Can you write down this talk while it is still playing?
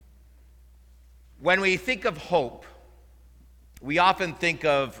When we think of hope, we often think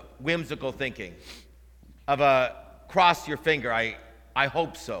of whimsical thinking, of a cross your finger, I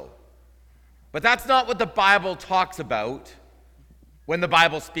hope so. But that's not what the Bible talks about when the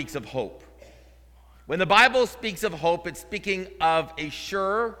Bible speaks of hope. When the Bible speaks of hope, it's speaking of a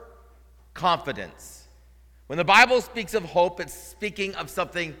sure confidence. When the Bible speaks of hope, it's speaking of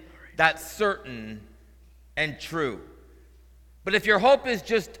something that's certain and true. But if your hope is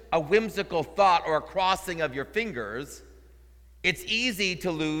just a whimsical thought or a crossing of your fingers, it's easy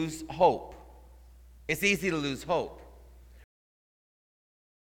to lose hope. It's easy to lose hope.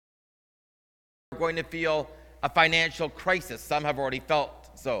 We're going to feel a financial crisis. Some have already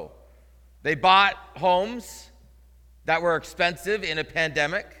felt so. They bought homes that were expensive in a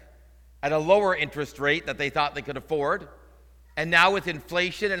pandemic at a lower interest rate that they thought they could afford. And now with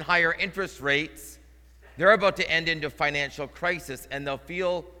inflation and higher interest rates, they're about to end into a financial crisis, and they'll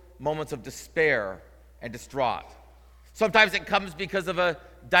feel moments of despair and distraught. Sometimes it comes because of a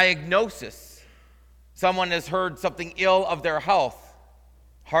diagnosis. Someone has heard something ill of their health,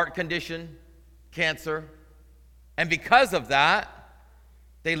 heart condition, cancer, and because of that,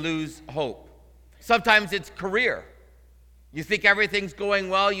 they lose hope. Sometimes it's career. You think everything's going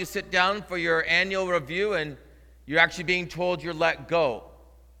well, you sit down for your annual review, and you're actually being told you're let go.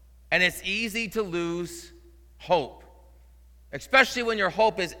 And it's easy to lose hope, especially when your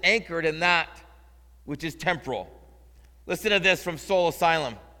hope is anchored in that which is temporal. Listen to this from Soul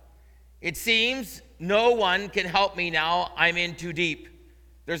Asylum. It seems no one can help me now. I'm in too deep.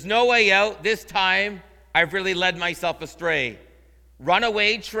 There's no way out. This time, I've really led myself astray.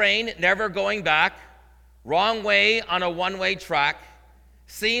 Runaway train, never going back. Wrong way on a one-way track.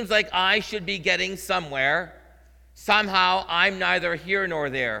 Seems like I should be getting somewhere. Somehow, I'm neither here nor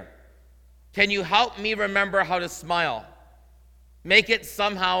there. Can you help me remember how to smile? Make it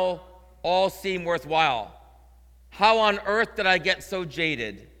somehow all seem worthwhile. How on earth did I get so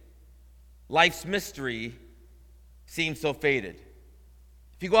jaded? Life's mystery seems so faded.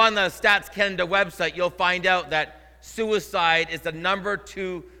 If you go on the Stats Canada website, you'll find out that suicide is the number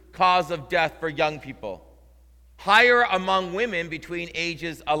 2 cause of death for young people. Higher among women between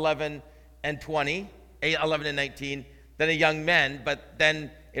ages 11 and 19, than a young men, but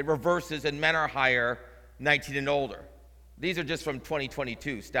then it reverses and men are higher, 19 and older. These are just from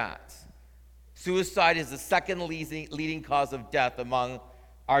 2022 stats. Suicide is the second leading cause of death among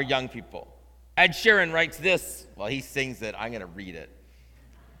our young people. Ed Sheeran writes this. Well, he sings it. I'm going to read it.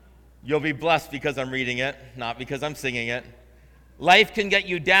 You'll be blessed because I'm reading it, not because I'm singing it. Life can get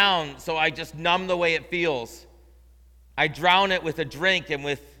you down, so I just numb the way it feels. I drown it with a drink and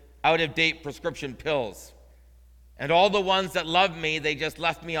with out-of-date prescription pills. And all the ones that love me, they just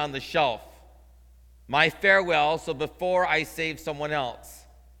left me on the shelf. My farewell, so before I save someone else,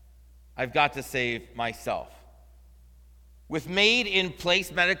 I've got to save myself. With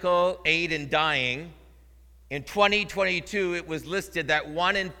made-in-place medical aid in dying, in 2022, it was listed that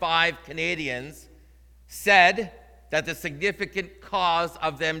 1 in 5 Canadians said that the significant cause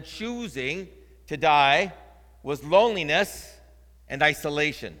of them choosing to die was loneliness and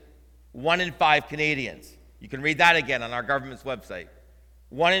isolation. 1 in 5 Canadians. You can read that again on our government's website.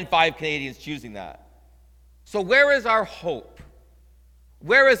 1 in 5 Canadians choosing that. So where is our hope?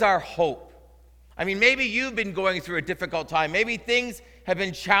 Where is our hope? I mean, maybe you've been going through a difficult time. Maybe things have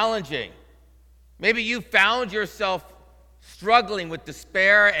been challenging. Maybe you found yourself struggling with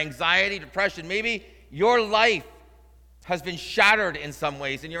despair, anxiety, depression. Maybe your life has been shattered in some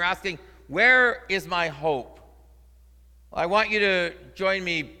ways, and you're asking, where is my hope? Well, I want you to join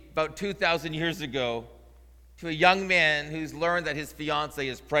me about 2,000 years ago to a young man who's learned that his fiancée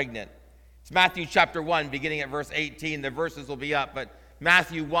is pregnant. It's Matthew chapter 1, beginning at verse 18. The verses will be up, but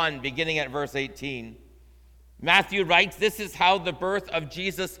Matthew 1, beginning at verse 18. Matthew writes, "This is how the birth of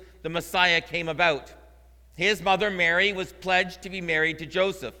Jesus the Messiah came about. His mother Mary was pledged to be married to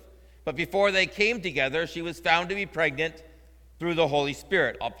Joseph, but before they came together, she was found to be pregnant through the Holy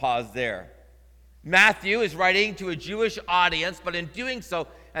Spirit." I'll pause there. Matthew is writing to a Jewish audience, but in doing so,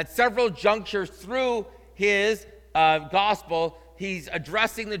 at several junctures through his gospel, he's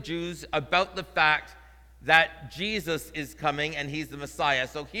addressing the Jews about the fact that Jesus is coming and he's the Messiah.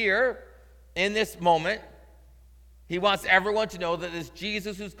 So here, in this moment, he wants everyone to know that this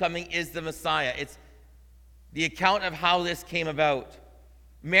Jesus who's coming is the Messiah. It's the account of how this came about.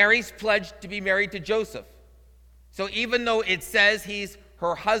 Mary's pledged to be married to Joseph. So even though it says he's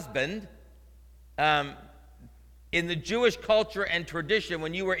her husband, in the Jewish culture and tradition,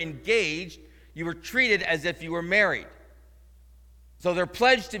 when you were engaged, you were treated as if you were married. So they're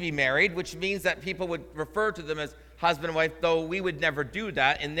pledged to be married, which means that people would refer to them as husband and wife, though we would never do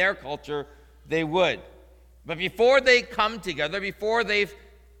that. In their culture, they would. But before they come together, before they've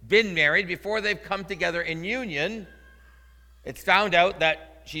been married, before they've come together in union, it's found out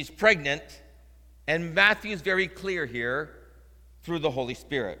that she's pregnant, and Matthew's very clear here through the Holy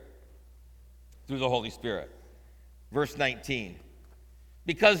Spirit. Through the Holy Spirit. Verse 19.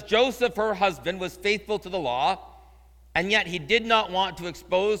 Because Joseph, her husband, was faithful to the law, and yet he did not want to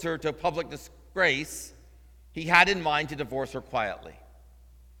expose her to public disgrace, he had in mind to divorce her quietly.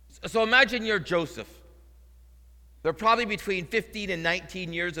 So imagine you're Joseph. They're probably between 15 and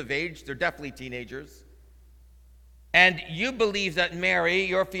 19 years of age. They're definitely teenagers. And you believe that Mary,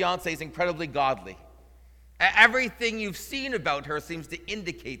 your fiancée, is incredibly godly. Everything you've seen about her seems to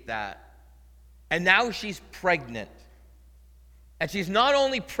indicate that. And now she's pregnant. And she's not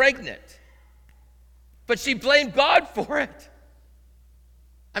only pregnant, but she blamed God for it.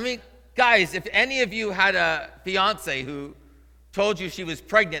 I mean, guys, if any of you had a fiancée who told you she was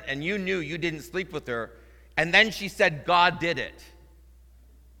pregnant and you knew you didn't sleep with her, and then she said God did it,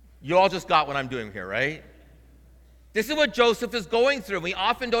 you all just got what I'm doing here, right? This is what Joseph is going through. We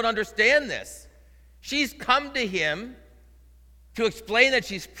often don't understand this. She's come to him to explain that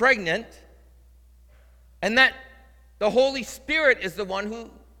she's pregnant and that the Holy Spirit is the one who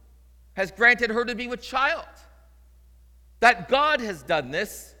has granted her to be with child. That God has done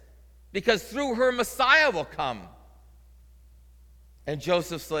this because through her Messiah will come. And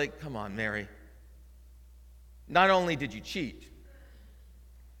Joseph's like, come on, Mary. Not only did you cheat,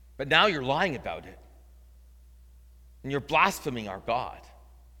 but now you're lying about it. And you're blaspheming our God.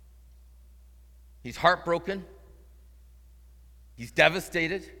 He's heartbroken. He's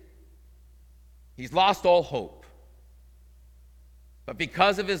devastated. He's lost all hope. But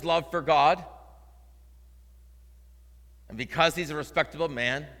because of his love for God, and because he's a respectable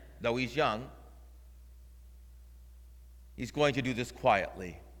man, though he's young, he's going to do this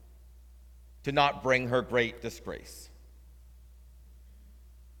quietly to not bring her great disgrace.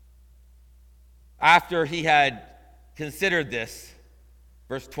 After he had considered this,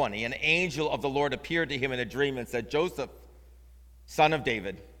 verse 20, an angel of the Lord appeared to him in a dream and said, Joseph, son of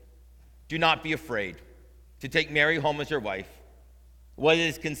David, do not be afraid to take Mary home as your wife. What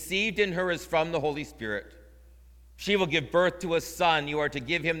is conceived in her is from the Holy Spirit. She will give birth to a son. You are to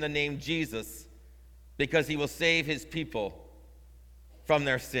give him the name Jesus, because he will save his people from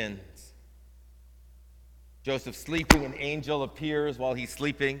their sins. Joseph's sleeping. An angel appears while he's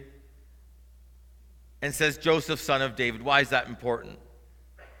sleeping and says, Joseph, son of David. Why is that important?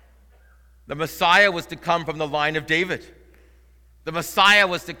 The Messiah was to come from the line of David. The Messiah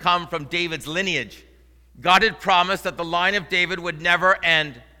was to come from David's lineage. God had promised that the line of David would never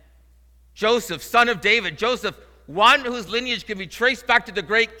end. Joseph, son of David. Joseph, one whose lineage can be traced back to the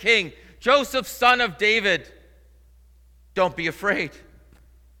great king. Joseph, son of David. Don't be afraid.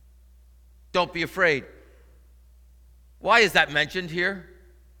 Don't be afraid. Why is that mentioned here?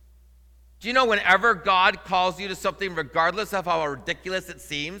 Do you know whenever God calls you to something, regardless of how ridiculous it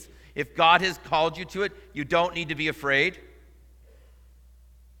seems, if God has called you to it, you don't need to be afraid?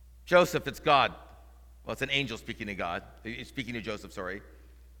 Joseph, it's God. Well, it's an angel speaking to God. Speaking to Joseph, sorry.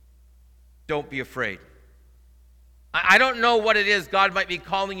 Don't be afraid. I don't know what it is God might be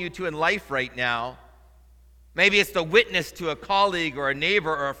calling you to in life right now. Maybe it's the witness to a colleague or a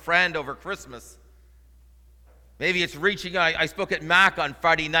neighbor or a friend over Christmas. Maybe it's reaching out. I spoke at MAC on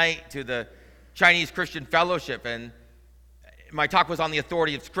Friday night to the Chinese Christian Fellowship, and my talk was on the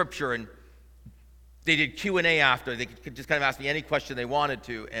authority of Scripture, and they did Q&A after. They could just kind of ask me any question they wanted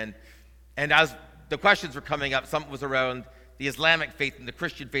to, and as the questions were coming up, some was around the Islamic faith and the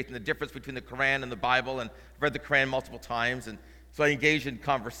Christian faith and the difference between the Quran and the Bible, and I've read the Quran multiple times, and so I engaged in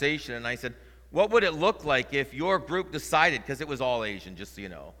conversation, and I said, what would it look like if your group decided, because it was all Asian, just so you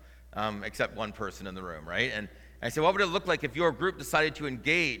know, except one person in the room, right? And I said, what would it look like if your group decided to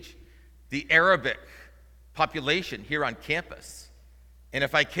engage the Arabic population here on campus? And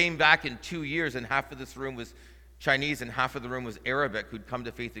if I came back in 2 years and half of this room was Chinese and half of the room was Arabic who'd come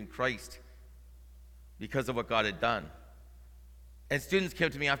to faith in Christ because of what God had done. And students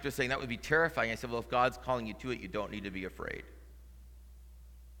came to me after saying that would be terrifying. I said, well, if God's calling you to it, you don't need to be afraid.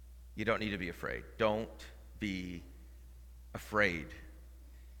 You don't need to be afraid. Don't be afraid.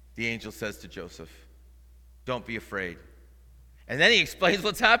 The angel says to Joseph, don't be afraid. And then he explains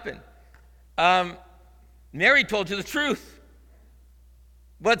what's happened. Mary told you the truth.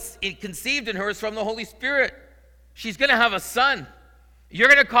 What's conceived in her is from the Holy Spirit. She's going to have a son. You're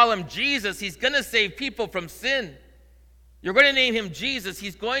going to call him Jesus. He's going to save people from sin. You're going to name him Jesus.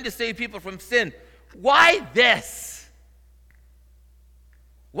 He's going to save people from sin. Why this?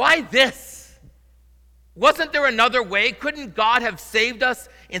 Why this? Wasn't there another way? Couldn't God have saved us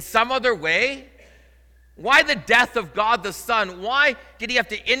in some other way? Why the death of God the Son? Why did he have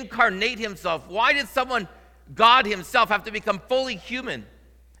to incarnate himself? Why did God himself, have to become fully human?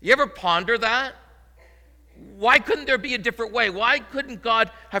 You ever ponder that? Why couldn't there be a different way? Why couldn't God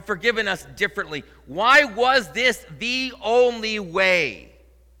have forgiven us differently? Why was this the only way?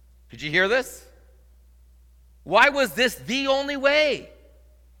 Did you hear this? Why was this the only way?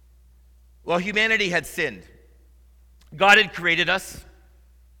 Well, humanity had sinned. God had created us,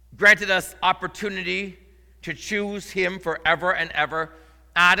 granted us opportunity to choose him forever and ever.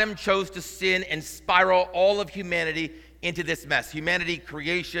 Adam chose to sin and spiral all of humanity into this mess. Humanity,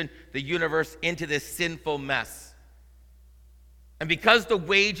 creation, the universe, into this sinful mess. And because the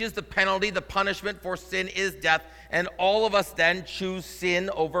wages, the penalty, the punishment for sin is death, and all of us then choose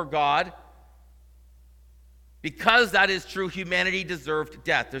sin over God, because that is true, humanity deserved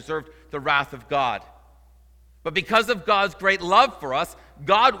death, deserved the wrath of God. But because of God's great love for us,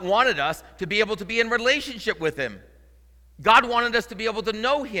 God wanted us to be able to be in relationship with him. God wanted us to be able to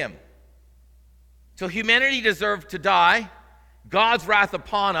know him. So humanity deserved to die, God's wrath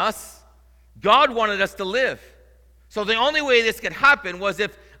upon us. God wanted us to live. So the only way this could happen was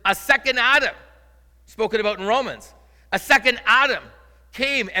if a second Adam, spoken about in Romans, a second Adam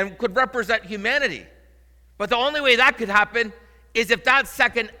came and could represent humanity. But the only way that could happen is if that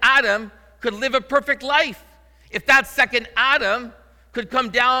second Adam could live a perfect life. If that second Adam could come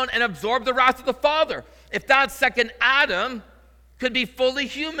down and absorb the wrath of the Father. If that second Adam could be fully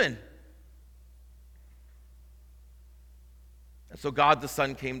human. And so God the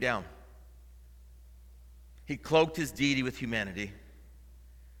Son came down. He cloaked his deity with humanity.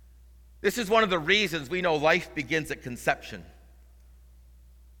 This is one of the reasons we know life begins at conception.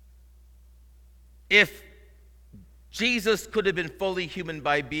 If Jesus could have been fully human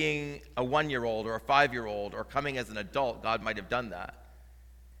by being a 1-year-old or a 5-year-old or coming as an adult, God might have done that.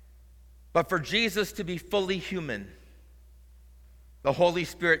 But for Jesus to be fully human, the Holy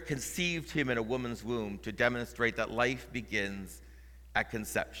Spirit conceived him in a woman's womb to demonstrate that life begins at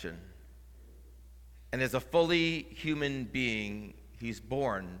conception. And as a fully human being, he's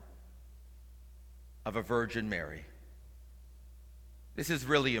born of a Virgin Mary. This is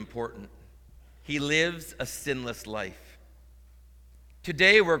really important. He lives a sinless life.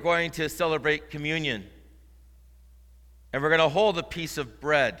 Today we're going to celebrate communion. And we're going to hold a piece of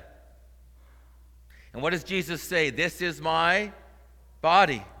bread. And what does Jesus say? This is my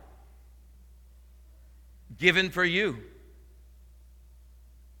body given for you.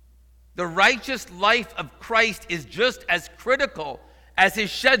 The righteous life of Christ is just as critical as his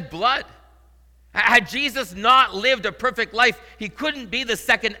shed blood. Had Jesus not lived a perfect life, he couldn't be the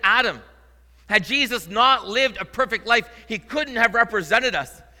second Adam. Had Jesus not lived a perfect life, he couldn't have represented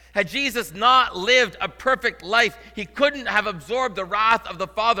us. Had Jesus not lived a perfect life, he couldn't have absorbed the wrath of the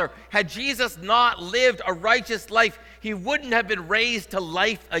Father. Had Jesus not lived a righteous life, he wouldn't have been raised to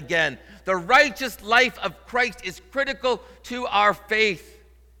life again. The righteous life of Christ is critical to our faith.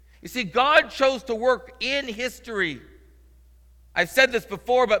 You see, God chose to work in history. I've said this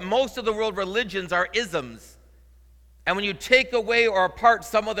before, but most of the world religions are isms. And when you take away or apart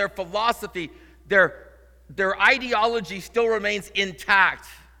some of their philosophy, their ideology still remains intact.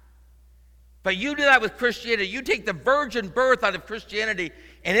 But you do that with Christianity. You take the virgin birth out of Christianity,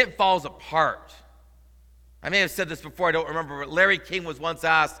 and it falls apart. I may have said this before, I don't remember, but Larry King was once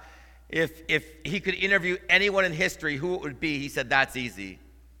asked if he could interview anyone in history, who it would be. He said, that's easy.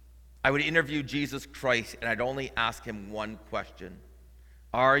 I would interview Jesus Christ, and I'd only ask him one question.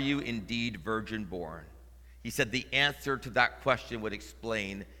 Are you indeed virgin born? He said the answer to that question would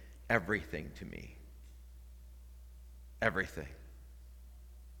explain everything to me. Everything.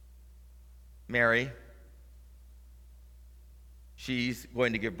 Mary, she's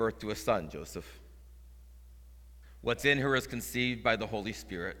going to give birth to a son, Joseph. What's in her is conceived by the Holy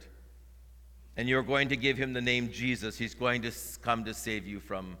Spirit. And you're going to give him the name Jesus. He's going to come to save you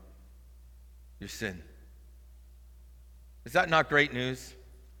from your sin. Is that not great news?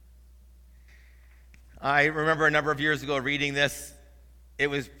 I remember a number of years ago reading this. It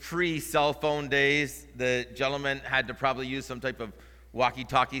was pre-cell phone days. The gentleman had to probably use some type of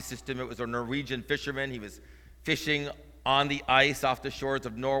walkie-talkie system. It was a Norwegian fisherman. He was fishing on the ice off the shores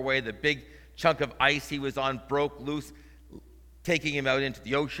of Norway. The big chunk of ice he was on broke loose, taking him out into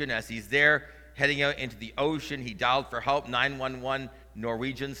the ocean. As he's there, heading out into the ocean, he dialed for help, 911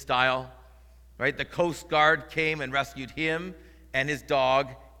 Norwegian style. Right? The Coast Guard came and rescued him and his dog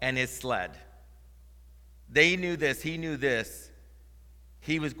and his sled. They knew this. He knew this.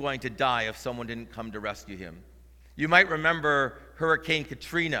 He was going to die if someone didn't come to rescue him. You might remember Hurricane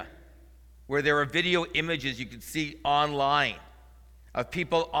Katrina, where there were video images you could see online of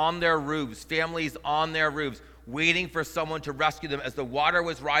people on their roofs, families on their roofs, waiting for someone to rescue them as the water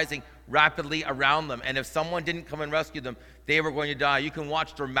was rising rapidly around them. And if someone didn't come and rescue them, they were going to die. You can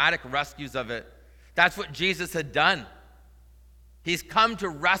watch dramatic rescues of it. That's what Jesus had done. He's come to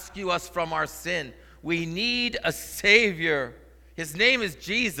rescue us from our sin. We need a Savior. His name is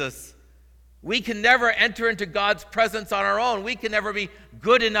Jesus. We can never enter into God's presence on our own. We can never be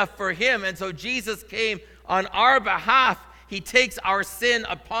good enough for Him. And so Jesus came on our behalf. He takes our sin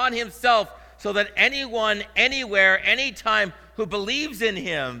upon Himself so that anyone, anywhere, anytime who believes in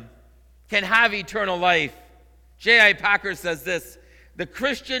Him can have eternal life. J.I. Packer says this: the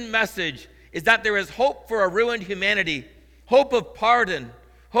Christian message is that there is hope for a ruined humanity, hope of pardon,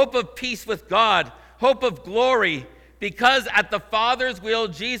 hope of peace with God, hope of glory, because at the Father's will,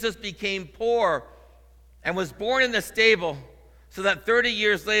 Jesus became poor and was born in the stable so that 30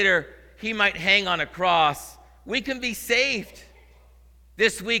 years later, He might hang on a cross. We can be saved.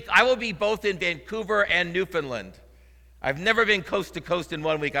 This week, I will be both in Vancouver and Newfoundland. I've never been coast to coast in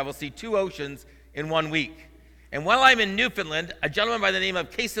 1 week. I will see 2 oceans in 1 week. And while I'm in Newfoundland, a gentleman by the name of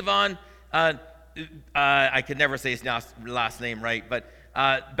Kesavan, I could never say his last name right, but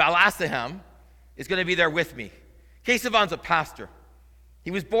Balasaham is going to be there with me. Kesavan's a pastor.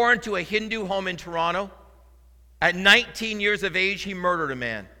 He was born to a Hindu home in Toronto. At 19 years of age, he murdered a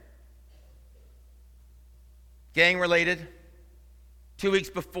man. Gang-related. 2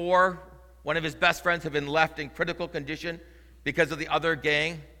 weeks before, one of his best friends had been left in critical condition because of the other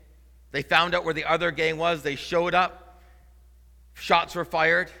gang. They found out where the other gang was. They showed up. Shots were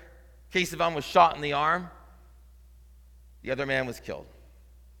fired. Kesavan was shot in the arm. The other man was killed.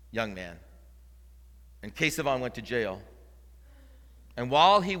 Young man. And Kesavan went to jail. And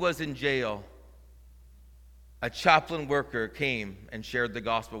while he was in jail, a chaplain worker came and shared the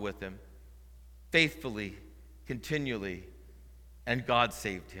gospel with him. Faithfully, continually, and God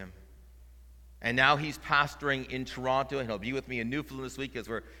saved him. And now he's pastoring in Toronto, and he'll be with me in Newfoundland this week as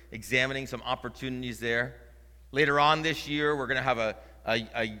we're examining some opportunities there. Later on this year, we're going to have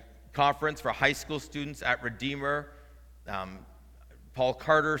a conference for high school students at Redeemer. Paul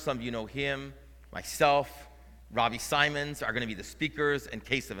Carter, some of you know him, myself, Robbie Simons are going to be the speakers, and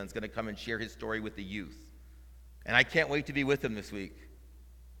Kesavan's going to come and share his story with the youth. And I can't wait to be with him this week.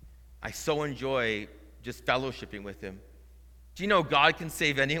 I so enjoy just fellowshipping with him. Do you know God can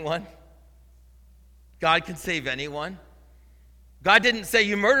save anyone? God can save anyone. God didn't say,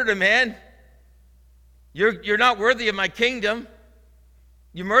 you murdered a man. You're not worthy of my kingdom.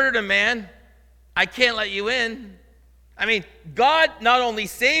 You murdered a man. I can't let you in. I mean, God not only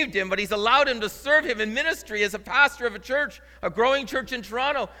saved him, but He's allowed him to serve Him in ministry as a pastor of a church, a growing church in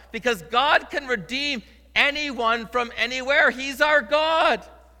Toronto, because God can redeem anyone from anywhere. He's our God.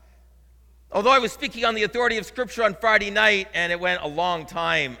 Although I was speaking on the authority of Scripture on Friday night, and it went a long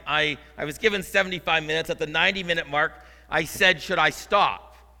time, I was given 75 minutes. At the 90-minute mark, I said, should I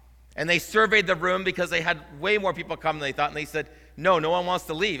stop? And they surveyed the room because they had way more people come than they thought, and they said, no one wants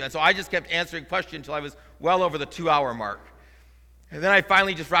to leave. And so I just kept answering questions until I was well over the 2-hour mark. And then I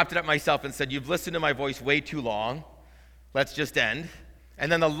finally just wrapped it up myself and said, you've listened to my voice way too long. Let's just end. And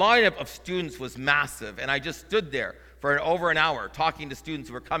then the lineup of students was massive, and I just stood there for over an hour talking to students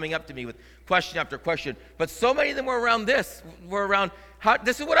who were coming up to me with question after question. But so many of them were around this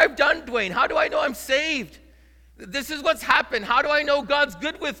is what I've done, Dwayne. How do I know I'm saved? This is what's happened. How do I know God's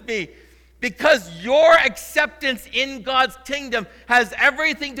good with me? Because your acceptance in God's kingdom has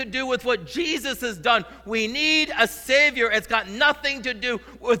everything to do with what Jesus has done. We need a Savior. It's got nothing to do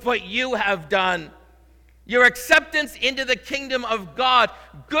with what you have done. Your acceptance into the kingdom of God,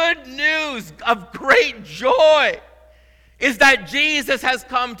 good news of great joy, is that Jesus has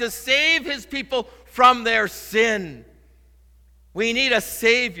come to save His people from their sin. We need a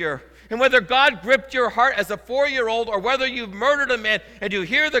Savior. And whether God gripped your heart as a 4-year-old or whether you've murdered a man and you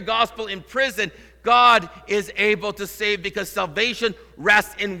hear the gospel in prison, God is able to save, because salvation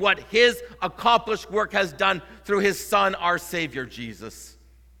rests in what His accomplished work has done through His Son, our Savior, Jesus.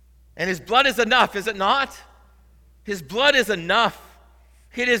 And His blood is enough, is it not? His blood is enough.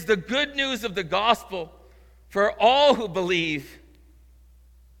 It is the good news of the gospel for all who believe.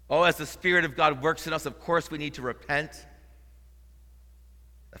 Oh, as the Spirit of God works in us, of course we need to repent.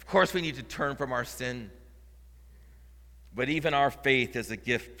 Of course we need to turn from our sin. But even our faith is a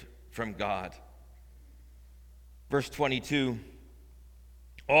gift from God. Verse 22,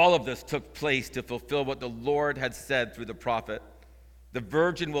 all of this took place to fulfill what the Lord had said through the prophet. The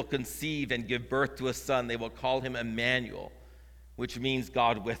virgin will conceive and give birth to a son. They will call him Emmanuel, which means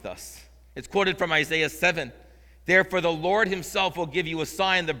God with us. It's quoted from Isaiah 7. Therefore, the Lord himself will give you a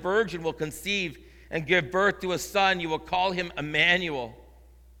sign. The virgin will conceive and give birth to a son. You will call him Emmanuel.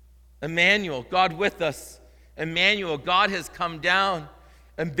 Emmanuel, God with us. Emmanuel, God has come down.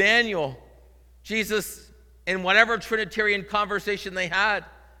 Emmanuel, Jesus, in whatever Trinitarian conversation they had,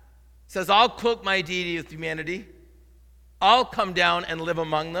 says, I'll cloak my deity with humanity. I'll come down and live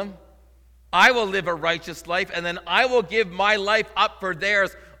among them. I will live a righteous life, and then I will give my life up for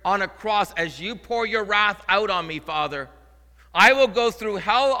theirs on a cross as you pour your wrath out on me, Father. I will go through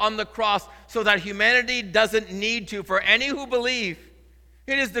hell on the cross so that humanity doesn't need to. For any who believe,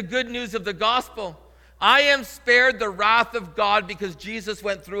 it is the good news of the gospel. I am spared the wrath of God because Jesus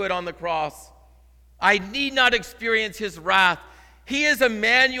went through it on the cross. I need not experience his wrath. He is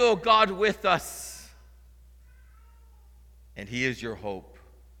Emmanuel, God with us. And he is your hope.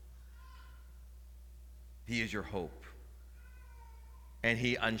 He is your hope. And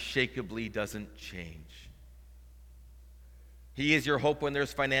he unshakably doesn't change. He is your hope when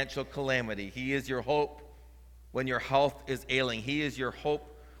there's financial calamity. He is your hope when your health is ailing. He is your hope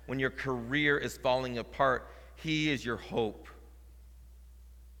when your career is falling apart. He is your hope.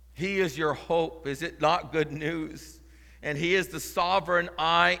 He is your hope. Is it not good news? And he is the sovereign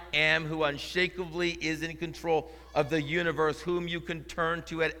I am who unshakably is in control of the universe, whom you can turn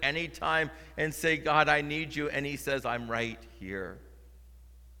to at any time and say, God, I need you. And he says, I'm right here.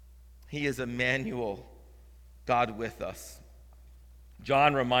 He is Emmanuel, God with us.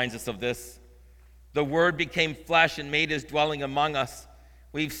 John reminds us of this. The Word became flesh and made his dwelling among us.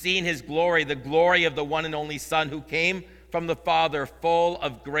 We've seen his glory, the glory of the one and only Son who came from the Father, full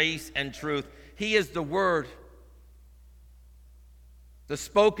of grace and truth. He is the Word. The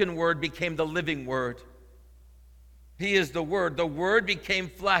spoken word became the living word. He is the Word. The Word became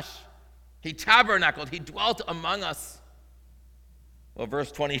flesh. He tabernacled. He dwelt among us. Well,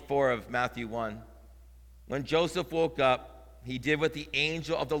 verse 24 of Matthew 1. When Joseph woke up, he did what the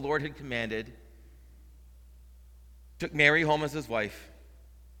angel of the Lord had commanded, took Mary home as his wife.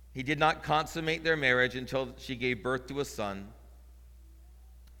 He did not consummate their marriage until she gave birth to a son,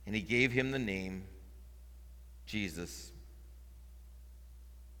 and he gave him the name Jesus.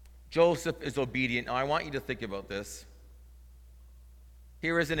 Joseph is obedient. Now, I want you to think about this.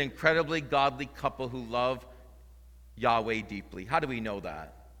 Here is an incredibly godly couple who love Yahweh deeply. How do we know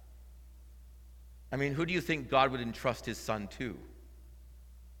that? I mean, who do you think God would entrust his son to?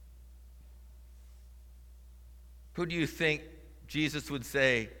 Who do you think Jesus would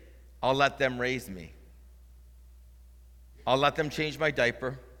say, I'll let them raise me? I'll let them change my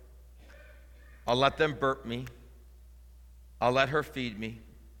diaper. I'll let them burp me. I'll let her feed me.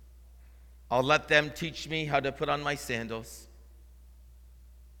 I'll let them teach me how to put on my sandals.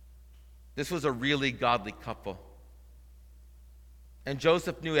 This was a really godly couple. And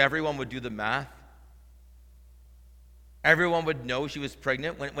Joseph knew everyone would do the math. Everyone would know she was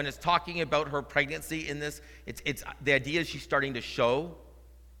pregnant. When it's talking about her pregnancy in this, it's the idea is she's starting to show,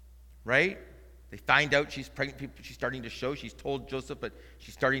 right? They find out she's pregnant. She's starting to show. She's told Joseph, but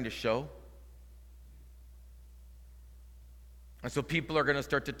she's starting to show. And so people are going to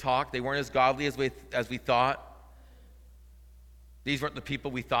start to talk. They weren't as godly as we thought. These weren't the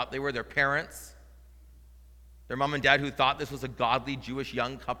people we thought they were. Their parents, their mom and dad who thought this was a godly Jewish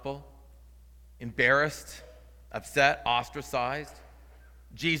young couple, embarrassed, upset, ostracized.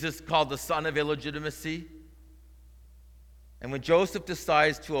 Jesus called the son of illegitimacy. And when Joseph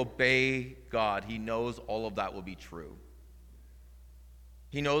decides to obey God, he knows all of that will be true.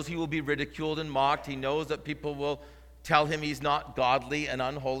 He knows he will be ridiculed and mocked. He knows that people will tell him he's not godly and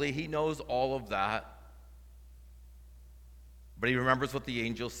unholy. He knows all of that. But he remembers what the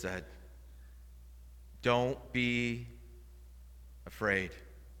angel said. Don't be afraid.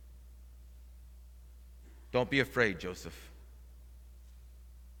 Don't be afraid, Joseph.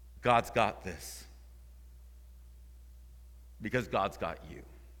 God's got this. Because God's got you.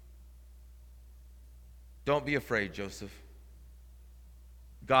 Don't be afraid, Joseph.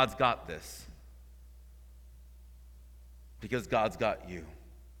 God's got this. Because God's got you.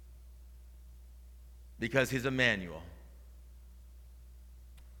 Because he's Emmanuel.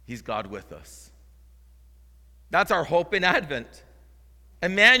 He's God with us. That's our hope in Advent.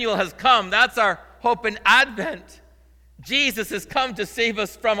 Emmanuel has come. That's our hope in Advent. Jesus has come to save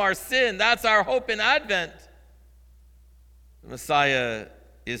us from our sin. That's our hope in Advent. The Messiah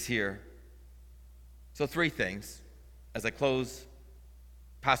is here. So 3 things as I close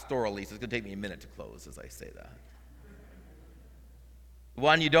pastorally. So it's going to take me a minute to close as I say that.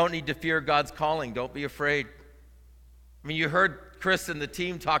 1, you don't need to fear God's calling. Don't be afraid. I mean, you heard Chris and the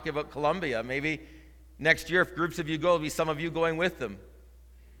team talking about Colombia. Maybe next year, if groups of you go, there'll be some of you going with them.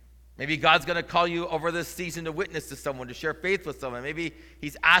 Maybe God's going to call you over this season to witness to someone, to share faith with someone. Maybe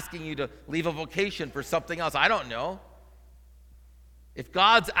he's asking you to leave a vocation for something else. I don't know. If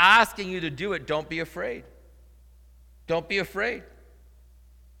God's asking you to do it, don't be afraid. Don't be afraid.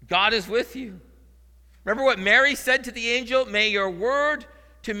 God is with you. Remember what Mary said to the angel? May your word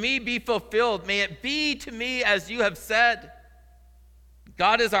to me be fulfilled. May it be to me as you have said.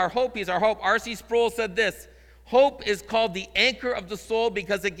 God is our hope. He's our hope. R.C. Sproul said this: hope is called the anchor of the soul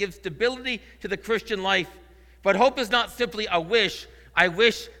because it gives stability to the Christian life. But hope is not simply a wish. I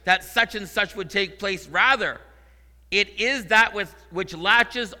wish that such and such would take place. Rather, it is that which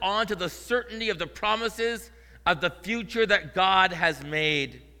latches onto the certainty of the promises of the future that God has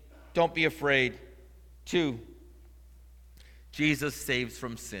made. Don't be afraid. 2, Jesus saves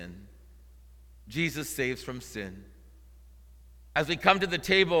from sin. Jesus saves from sin. As we come to the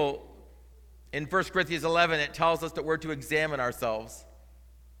table in 1 Corinthians 11, it tells us that we're to examine ourselves.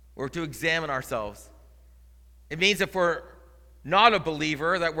 We're to examine ourselves. It means if we're not a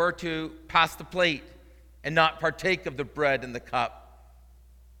believer, that we're to pass the plate and not partake of the bread and the cup.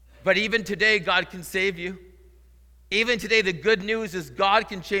 But even today, God can save you. Even today, the good news is God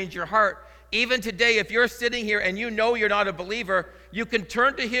can change your heart. Even today, if you're sitting here and you know you're not a believer, you can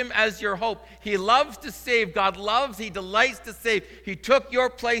turn to him as your hope. He loves to save. God loves, he delights to save. He took your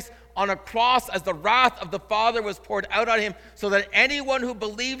place on a cross as the wrath of the Father was poured out on him, so that anyone who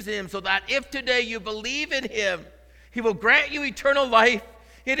believes in him, so that if today you believe in him, he will grant you eternal life.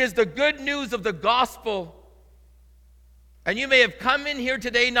 It is the good news of the gospel. And you may have come in here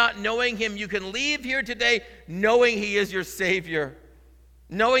today not knowing him. You can leave here today knowing he is your Savior,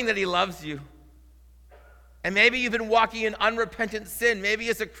 knowing that he loves you. And maybe you've been walking in unrepentant sin. Maybe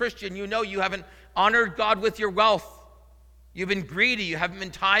as a Christian, you know you haven't honored God with your wealth. You've been greedy. You haven't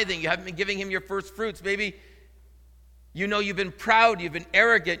been tithing. You haven't been giving him your first fruits. Maybe you know you've been proud. You've been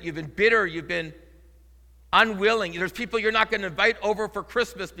arrogant. You've been bitter. You've been unwilling. There's people you're not going to invite over for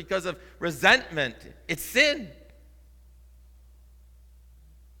Christmas because of resentment. It's sin.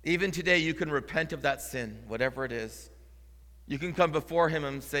 Even today, you can repent of that sin, whatever it is. You can come before him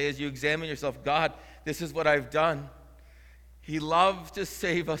and say, as you examine yourself, God, this is what I've done. He loves to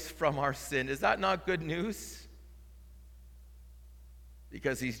save us from our sin. Is that not good news?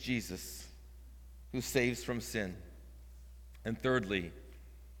 Because he's Jesus who saves from sin. And thirdly,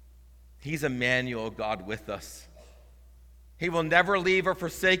 he's Emmanuel, God with us. He will never leave or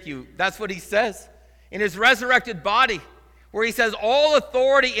forsake you. That's what he says in his resurrected body, where he says all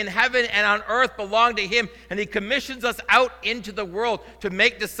authority in heaven and on earth belong to him, and he commissions us out into the world to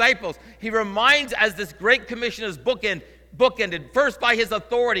make disciples. He reminds, as this great commission is bookended, first by his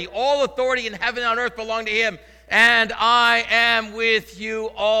authority. All authority in heaven and on earth belong to him, and I am with you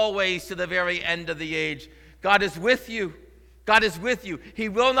always to the very end of the age. God is with you. God is with you. He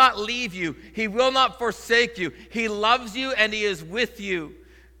will not leave you. He will not forsake you. He loves you and he is with you.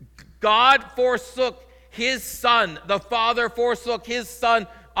 God forsook his son. The Father forsook his son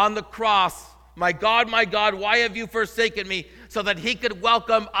on the cross. My God, why have you forsaken me? So that he could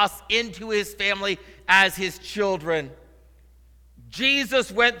welcome us into his family as his children.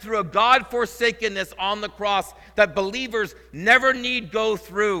 Jesus went through a God-forsakenness on the cross that believers never need go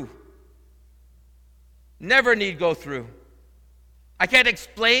through. Never need go through. I can't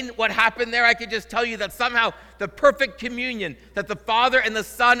explain what happened there. I can just tell you that somehow the perfect communion that the Father and the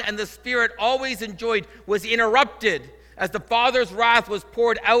Son and the Spirit always enjoyed was interrupted as the Father's wrath was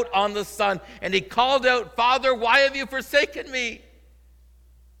poured out on the Son. And he called out, Father, why have you forsaken me?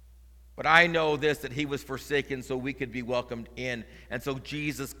 But I know this, that he was forsaken so we could be welcomed in. And so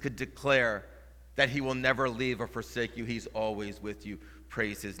Jesus could declare that he will never leave or forsake you. He's always with you.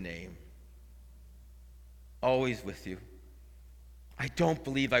 Praise his name. Always with you. I don't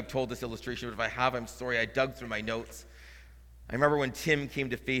believe I've told this illustration, but if I have, I'm sorry. I dug through my notes. I remember when Tim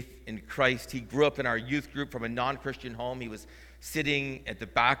came to faith in Christ. He grew up in our youth group from a non-Christian home. He was sitting at the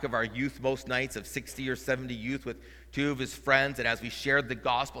back of our youth most nights of 60 or 70 youth with two of his friends. And as we shared the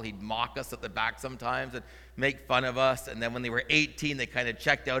gospel, he'd mock us at the back sometimes and make fun of us. And then when they were 18, they kind of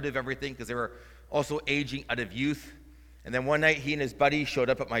checked out of everything because they were also aging out of youth. And then one night, he and his buddy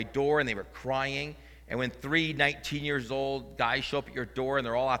showed up at my door and they were crying. And when 3 19-year-old guys show up at your door and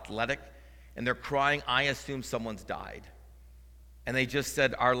they're all athletic and they're crying, I assume someone's died. And they just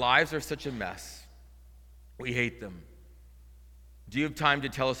said, our lives are such a mess. We hate them. Do you have time to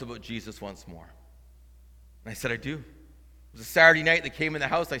tell us about Jesus once more? And I said, I do. It was a Saturday night. They came in the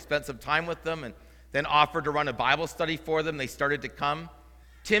house. I spent some time with them and then offered to run a Bible study for them. They started to come.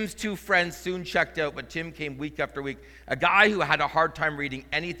 Tim's 2 friends soon checked out, but Tim came week after week. A guy who had a hard time reading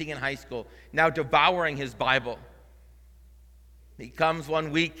anything in high school, now devouring his Bible. He comes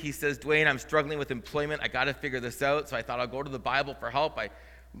one week, he says, Dwayne, I'm struggling with employment. I got to figure this out. So I thought I'll go to the Bible for help. I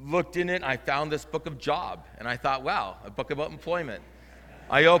looked in it, and I found this book of Job. And I thought, wow, a book about employment.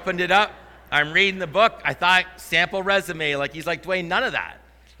 I opened it up. I'm reading the book. I thought, sample resume. Like, he's like, Dwayne, none of that.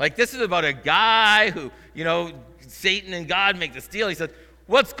 Like, this is about a guy who, Satan and God make this deal. He said,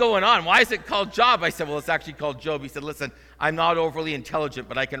 what's going on? Why is it called Job? I said, well, it's actually called Job. He said, listen, I'm not overly intelligent,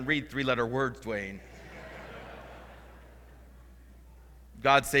 but I can read 3-letter words, Dwayne.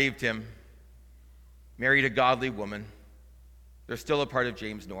 God saved him, married a godly woman. They're still a part of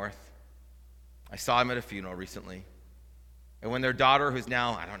James North. I saw him at a funeral recently. And when their daughter, who's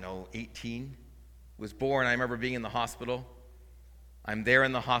now, 18, was born, I remember being in the hospital. I'm there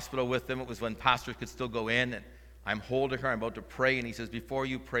in the hospital with them. It was when pastors could still go in, and I'm holding her. I'm about to pray, and he says, before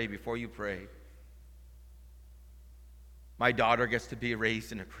you pray, my daughter gets to be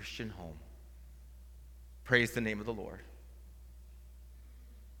raised in a Christian home. Praise the name of the Lord.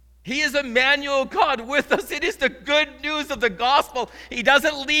 He is Emmanuel, God with us. It is the good news of the gospel. He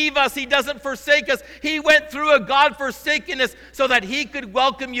doesn't leave us. He doesn't forsake us. He went through a God-forsakenness so that he could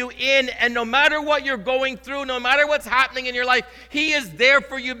welcome you in. And no matter what you're going through, no matter what's happening in your life, he is there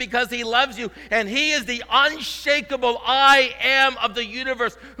for you because he loves you. And he is the unshakable I am of the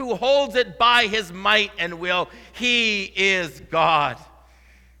universe who holds it by his might and will. He is God.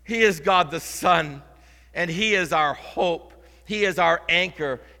 He is God the Son. And he is our hope. He is our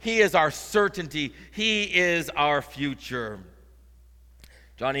anchor. He is our certainty. He is our future.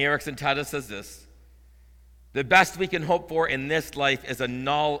 Johnny Erickson Tada says this: the best we can hope for in this life is a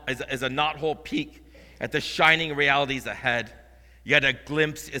knothole peek at the shining realities ahead. Yet a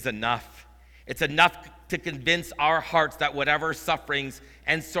glimpse is enough. It's enough to convince our hearts that whatever sufferings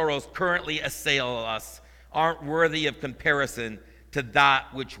and sorrows currently assail us aren't worthy of comparison to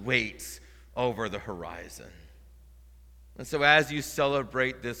that which waits over the horizon. And so as you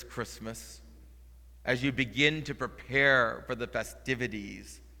celebrate this Christmas, as you begin to prepare for the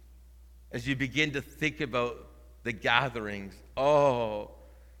festivities, as you begin to think about the gatherings,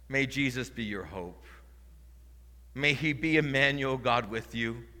 may Jesus be your hope. May he be Emmanuel, God with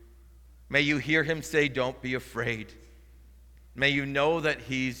you. May you hear him say, don't be afraid. May you know that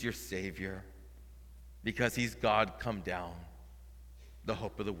he's your Savior because he's God come down, the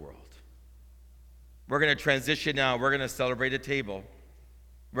hope of the world. We're going to transition now. We're going to celebrate a table.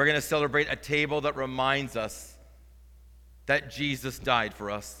 We're going to celebrate a table that reminds us that Jesus died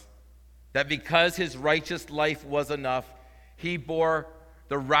for us, that because his righteous life was enough, he bore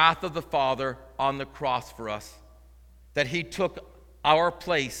the wrath of the Father on the cross for us, that he took our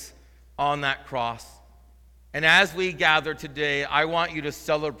place on that cross. And as we gather today, I want you to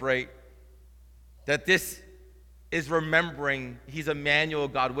celebrate that this is remembering he's Emmanuel,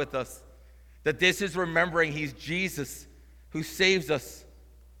 God with us. That this is remembering he's Jesus who saves us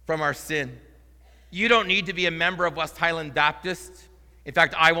from our sin. You don't need to be a member of West Highland Baptist. In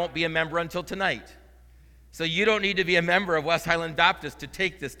fact, I won't be a member until tonight. So you don't need to be a member of West Highland Baptist to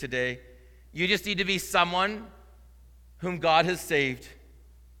take this today. You just need to be someone whom God has saved.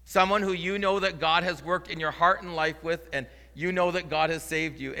 Someone who you know that God has worked in your heart and life with, and you know that God has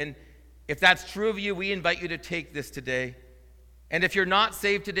saved you. And if that's true of you, we invite you to take this today. And if you're not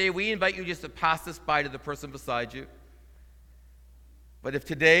saved today, we invite you just to pass this by to the person beside you. But if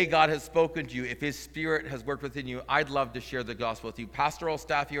today God has spoken to you, if his Spirit has worked within you, I'd love to share the gospel with you. Pastoral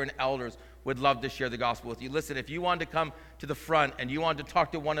staff here and elders would love to share the gospel with you. Listen, if you want to come to the front and you want to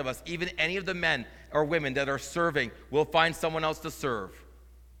talk to one of us, even any of the men or women that are serving, we'll find someone else to serve.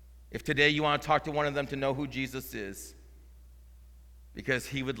 If today you want to talk to one of them to know who Jesus is, because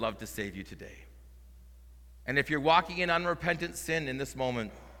he would love to save you today. And if you're walking in unrepentant sin in this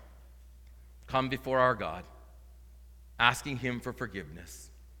moment, come before our God, asking him for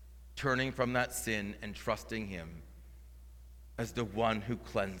forgiveness, turning from that sin and trusting him as the one who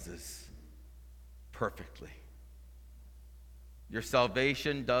cleanses perfectly. Your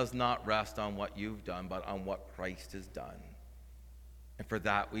salvation does not rest on what you've done, but on what Christ has done. And for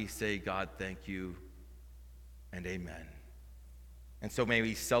that we say, God, thank you and amen. And so may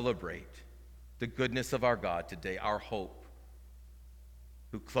we celebrate the goodness of our God today, our hope,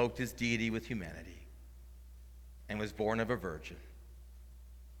 who cloaked his deity with humanity and was born of a virgin.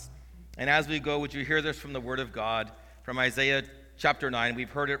 And as we go, would you hear this from the Word of God, from Isaiah chapter 9?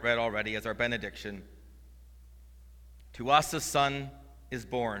 We've heard it read already as our benediction. To us a son is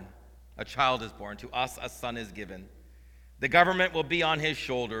born, a child is born. To us a son is given. The government will be on his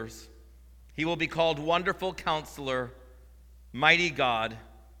shoulders. He will be called Wonderful Counselor, Mighty God,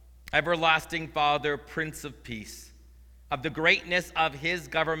 Everlasting Father, Prince of Peace. Of the greatness of his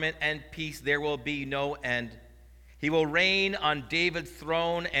government and peace there will be no end. He will reign on David's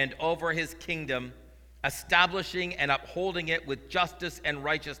throne and over his kingdom, establishing and upholding it with justice and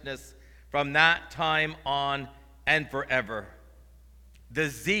righteousness from that time on and forever. The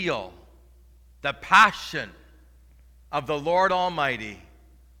zeal, the passion of the Lord Almighty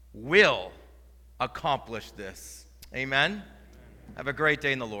will accomplish this. Amen. Have a great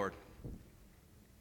day in the Lord.